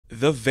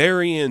The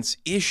Variants,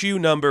 issue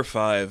number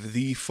 5,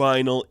 the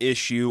final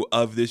issue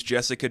of this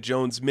Jessica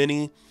Jones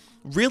mini.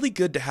 Really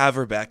good to have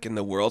her back in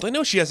the world. I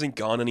know she hasn't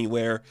gone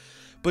anywhere,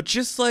 but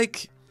just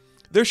like,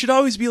 there should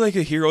always be like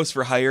a Heroes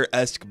for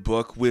Hire-esque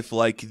book with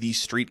like these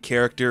street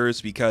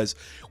characters, because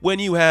when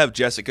you have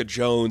Jessica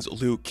Jones,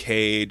 Luke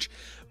Cage,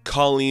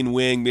 Colleen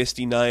Wing,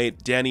 Misty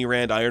Knight, Danny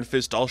Rand, Iron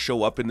Fist all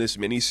show up in this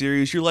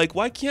miniseries, you're like,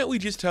 why can't we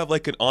just have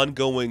like an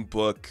ongoing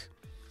book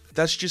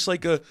that's just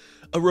like a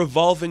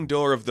revolving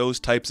door of those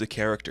types of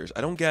characters?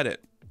 I don't get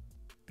it.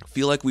 I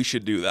feel like we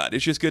should do that.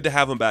 It's just good to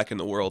have them back in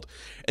the world,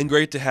 and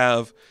great to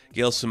have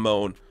Gail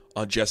Simone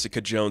on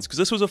Jessica Jones, because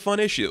this was a fun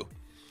issue.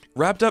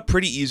 Wrapped up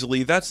pretty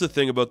easily. That's the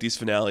thing about these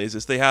finales,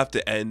 is they have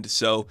to end,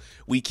 so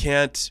we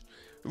can't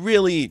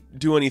really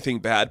do anything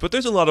bad, but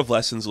there's a lot of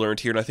lessons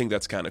learned here, and I think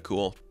that's kind of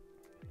cool.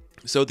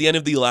 So at the end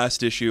of the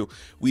last issue,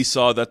 we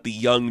saw that the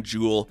young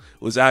Jewel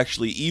was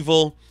actually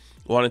evil,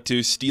 wanted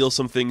to steal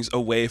some things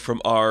away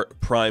from our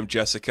Prime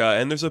Jessica,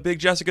 and there's a big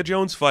Jessica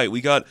Jones fight. We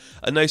got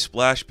a nice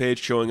splash page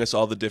showing us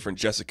all the different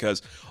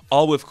Jessicas,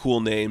 all with cool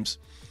names.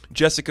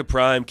 Jessica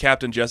Prime,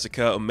 Captain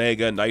Jessica,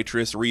 Omega,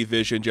 Nitrous,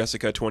 Revision,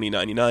 Jessica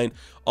 2099,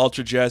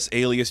 Ultra Jess,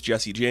 Alias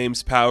Jesse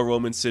James, Power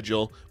Woman,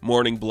 Sigil,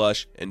 Morning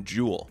Blush, and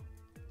Jewel.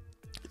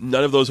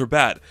 None of those are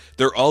bad.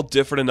 They're all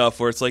different enough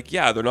where it's like,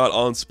 yeah, they're not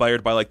all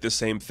inspired by like the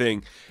same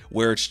thing,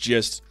 where it's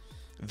just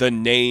the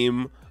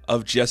name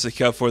of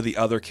Jessica for the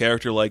other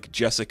character, like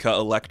Jessica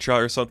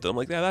Electra or something. I'm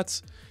like, yeah,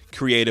 that's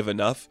creative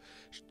enough.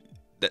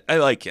 I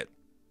like it.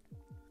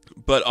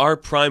 But our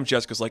Prime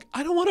Jessica's like,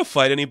 I don't want to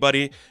fight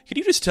anybody. Can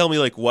you just tell me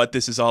like what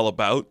this is all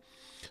about?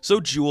 So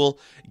Jewel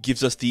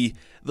gives us the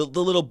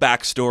little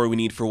backstory we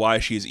need for why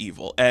she is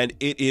evil, and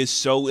it is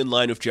so in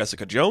line with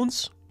Jessica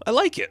Jones. I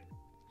like it.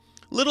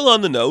 Little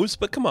on the nose,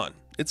 but come on,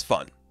 it's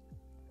fun.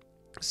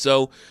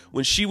 So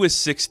when she was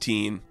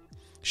 16,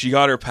 she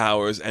got her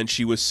powers, and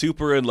she was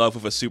super in love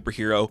with a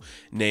superhero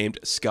named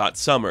Scott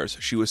Summers.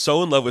 She was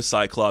so in love with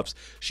Cyclops,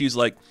 she's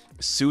like,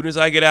 as soon as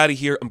I get out of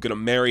here, I'm going to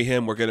marry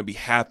him, we're going to be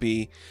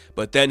happy.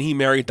 But then he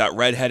married that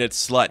redheaded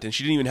slut, and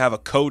she didn't even have a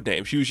code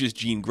name, she was just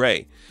Jean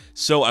Grey.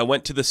 So I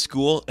went to the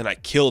school, and I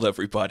killed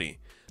everybody.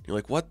 You're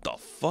like, what the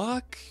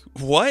fuck?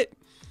 What?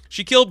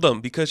 She killed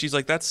them, because she's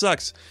like, that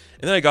sucks.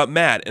 And then I got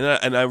mad,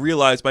 and I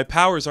realized my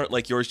powers aren't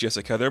like yours,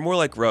 Jessica. They're more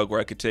like Rogue,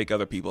 where I could take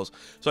other people's.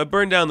 So I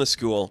burned down the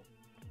school.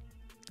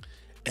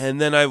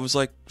 And then I was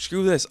like,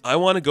 screw this. I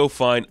want to go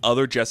find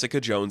other Jessica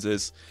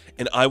Joneses,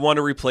 and I want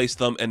to replace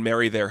them and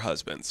marry their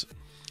husbands.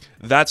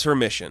 That's her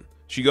mission.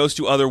 She goes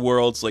to other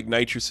worlds, like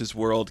Nitrous's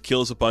world,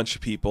 kills a bunch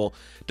of people,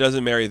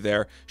 doesn't marry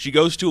there. She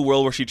goes to a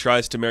world where she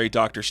tries to marry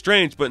Doctor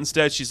Strange, but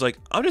instead she's like,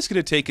 I'm just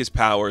going to take his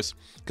powers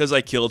because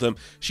I killed him.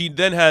 She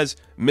then has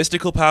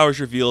mystical powers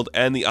revealed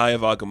and the Eye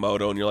of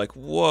Agamotto, and you're like,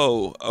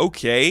 whoa,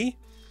 okay.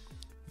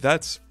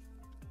 That's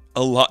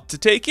a lot to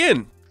take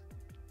in.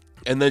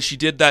 And then she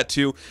did that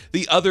to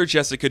the other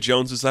Jessica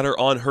Joneses that are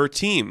on her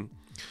team.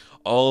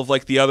 All of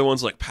like the other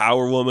ones like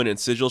Power Woman and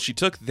Sigil, she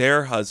took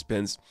their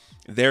husbands,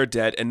 they're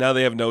dead, and now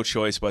they have no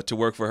choice but to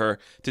work for her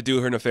to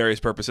do her nefarious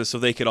purposes so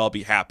they could all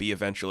be happy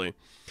eventually.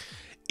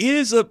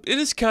 It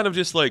is kind of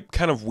just like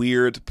kind of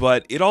weird,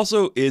 but it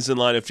also is in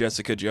line with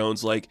Jessica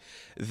Jones, like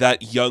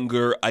that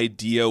younger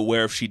idea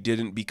where if she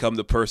didn't become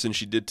the person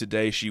she did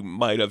today, she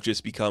might have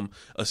just become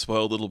a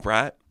spoiled little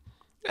brat.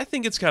 I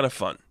think it's kind of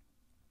fun.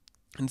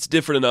 And it's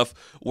different enough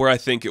where I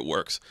think it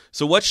works.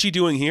 So what's she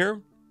doing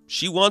here?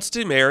 She wants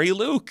to marry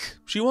Luke.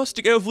 She wants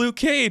to go with Luke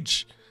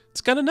Cage. It's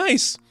kind of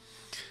nice.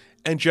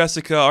 And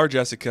Jessica, our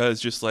Jessica,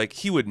 is just like,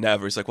 he would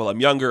never. He's like, well,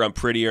 I'm younger, I'm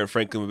prettier, and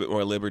frankly, I'm a bit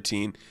more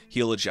libertine.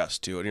 He'll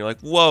adjust to it. And you're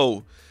like,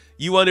 whoa,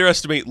 you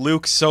underestimate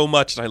Luke so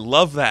much, and I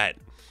love that.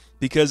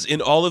 Because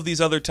in all of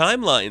these other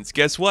timelines,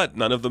 guess what?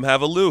 None of them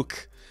have a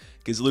Luke.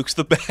 Because Luke's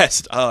the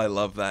best. Oh, I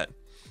love that.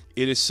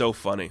 It is so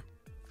funny.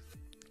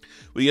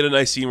 We get a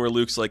nice scene where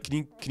Luke's like,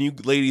 can you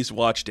ladies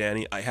watch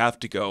Danny? I have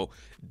to go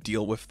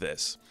deal with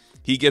this.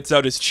 He gets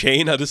out his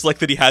chain. I just like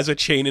that he has a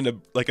chain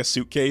in a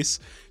suitcase.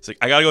 He's like,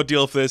 I gotta go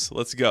deal with this.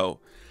 Let's go.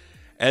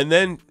 And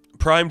then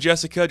Prime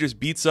Jessica just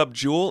beats up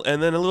Jewel,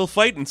 and then a little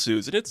fight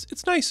ensues. And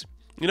it's nice.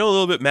 You know, a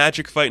little bit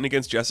magic fighting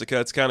against Jessica.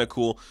 It's kind of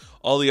cool.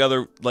 All the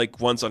other like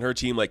ones on her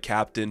team, like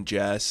Captain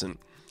Jess and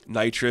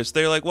Nitrous,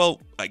 they're like,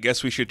 well, I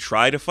guess we should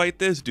try to fight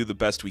this, do the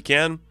best we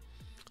can.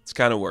 It's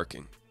kind of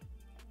working.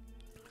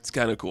 It's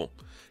kind of cool.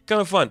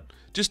 Kind of fun.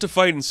 Just a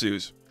fight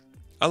ensues.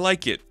 I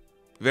like it.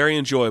 Very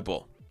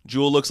enjoyable.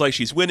 Jewel looks like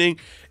she's winning.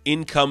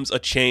 In comes a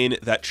chain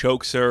that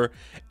chokes her.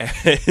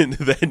 And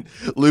then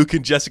Luke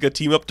and Jessica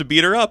team up to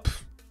beat her up.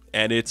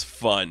 And it's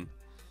fun.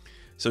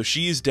 So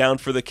she's down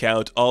for the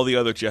count. All the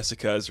other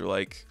Jessicas are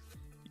like,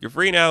 you're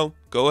free now.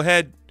 Go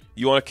ahead.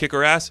 You want to kick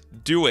her ass?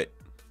 Do it.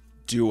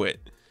 Do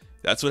it.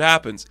 That's what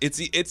happens.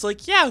 It's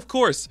like, yeah, of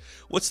course.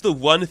 What's the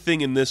one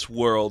thing in this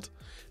world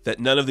that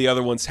none of the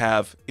other ones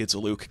have? It's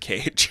Luke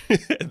Cage.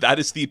 That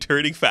is the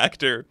turning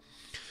factor.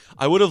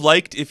 I would have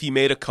liked if he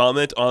made a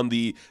comment on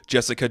the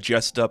Jessica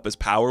dressed up as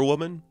Power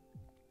Woman,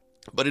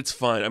 but it's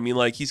fine. I mean,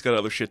 like, he's got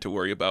other shit to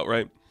worry about,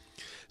 right?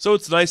 So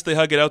it's nice, they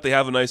hug it out, they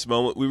have a nice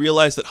moment. We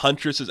realize that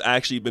Huntress has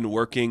actually been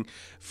working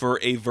for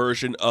a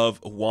version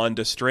of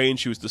Wanda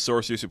Strange, who's the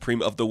Sorcerer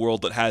Supreme of the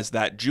world that has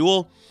that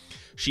jewel.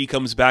 She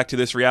comes back to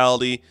this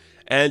reality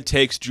and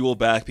takes Jewel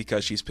back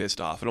because she's pissed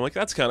off. And I'm like,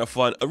 that's kind of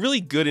fun. A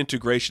really good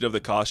integration of the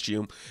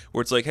costume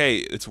where it's like, hey,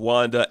 it's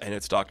Wanda and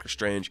it's Doctor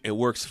Strange. It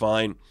works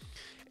fine.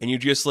 And you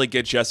just like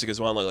get Jessica's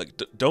Wanda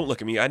like, don't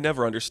look at me. I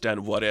never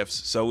understand what ifs.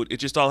 So it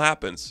just all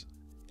happens.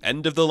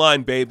 End of the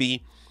line,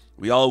 baby.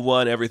 We all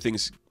won.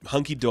 Everything's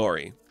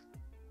hunky-dory.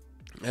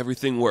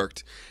 Everything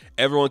worked.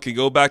 Everyone can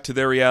go back to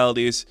their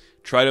realities,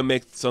 try to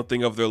make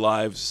something of their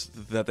lives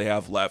that they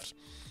have left.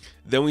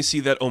 Then we see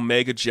that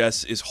Omega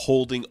Jess is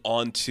holding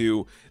on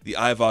to the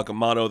Eye of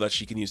Agamotto that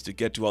she can use to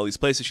get to all these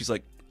places. She's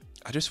like,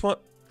 I just want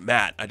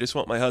Matt. I just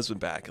want my husband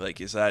back. Like,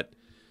 is that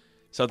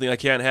something I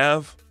can't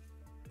have?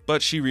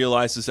 But she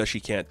realizes that she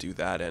can't do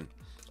that, and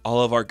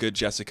all of our good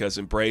Jessicas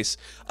embrace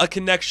a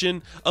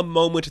connection, a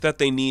moment that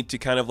they need to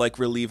kind of like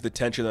relieve the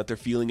tension that they're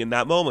feeling in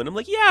that moment. I'm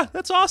like, yeah,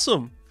 that's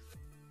awesome.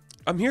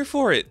 I'm here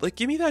for it. Like,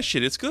 give me that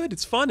shit. It's good.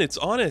 It's fun. It's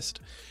honest.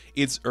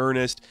 It's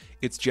earnest.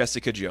 It's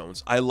Jessica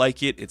Jones. I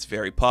like it. It's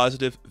very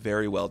positive.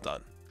 Very well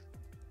done.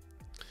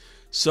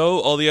 So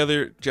all the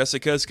other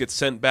Jessicas get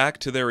sent back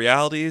to their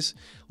realities.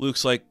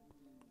 Luke's like,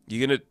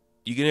 you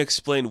gonna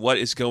explain what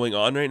is going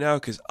on right now?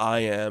 Because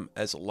I am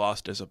as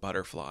lost as a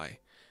butterfly.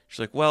 She's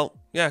like, well,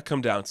 yeah,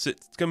 come down.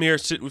 Come here,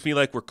 sit with me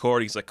like we're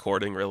courting. He's like,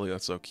 courting? Really?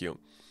 That's so cute.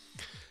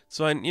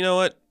 So, you know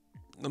what?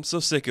 I'm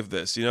so sick of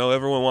this. You know,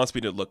 everyone wants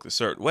me to look a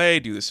certain way,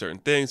 do the certain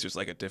things. There's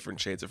like a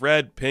different shades of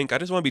red, pink. I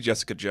just want to be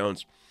Jessica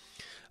Jones.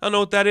 I don't know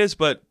what that is,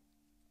 but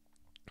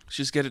let's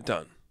just get it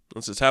done.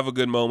 Let's just have a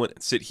good moment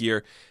and sit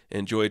here and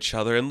enjoy each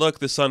other. And look,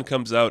 the sun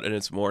comes out and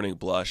it's morning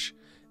blush.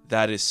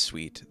 That is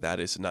sweet. That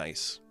is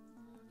nice.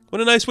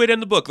 What a nice way to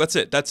end the book. That's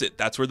it. That's it.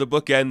 That's where the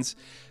book ends.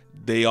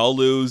 They all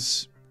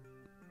lose.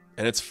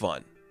 And it's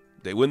fun.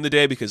 They win the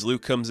day because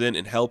Luke comes in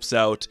and helps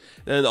out.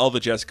 And then all the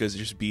Jessicas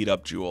just beat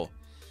up Jewel.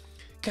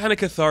 Kind of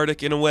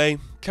cathartic in a way.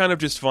 Kind of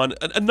just fun.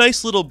 A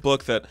nice little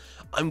book that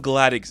I'm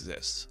glad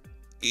exists.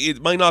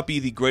 It might not be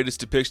the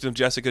greatest depiction of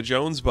Jessica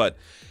Jones, but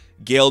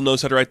Gail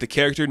knows how to write the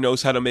character,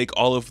 knows how to make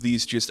all of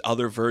these just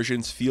other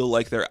versions feel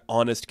like they're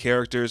honest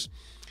characters,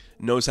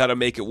 knows how to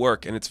make it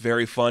work, and it's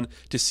very fun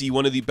to see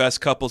one of the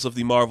best couples of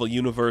the Marvel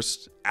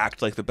Universe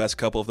act like the best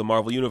couple of the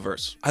Marvel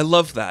Universe. I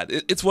love that.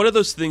 It's one of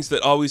those things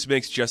that always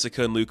makes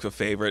Jessica and Luke a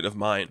favorite of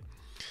mine,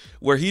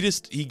 where he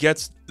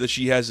gets that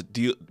she has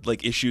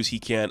issues he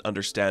can't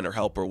understand or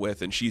help her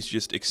with, and she's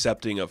just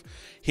accepting of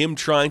him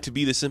trying to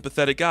be the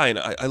sympathetic guy, and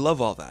I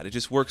love all that. It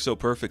just works so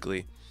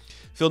perfectly.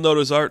 Phil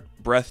Noto's art,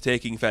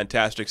 breathtaking,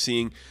 fantastic.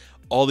 Seeing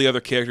all the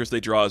other characters they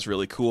draw is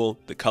really cool.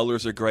 The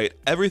colors are great.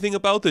 Everything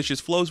about this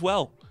just flows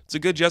well. It's a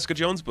good Jessica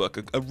Jones book,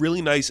 a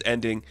really nice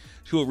ending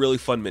to a really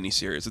fun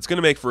miniseries. It's going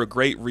to make for a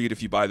great read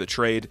if you buy the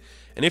trade,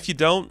 and if you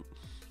don't,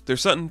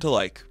 there's something to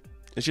like.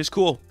 It's just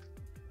cool.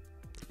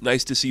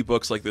 Nice to see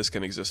books like this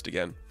can exist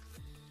again.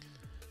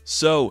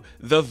 So,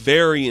 The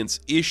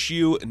Variants,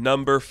 issue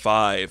number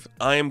 5.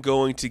 I am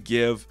going to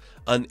give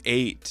an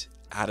 8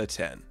 out of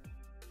 10.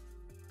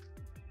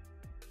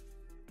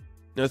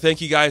 Now,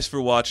 thank you guys for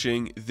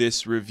watching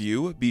this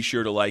review. Be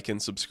sure to like and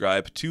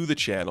subscribe to the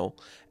channel.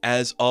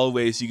 As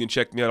always, you can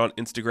check me out on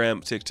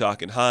Instagram,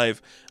 TikTok, and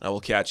Hive. I will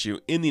catch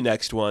you in the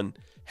next one.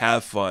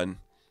 Have fun.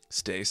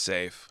 Stay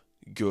safe.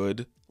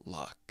 Good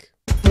luck.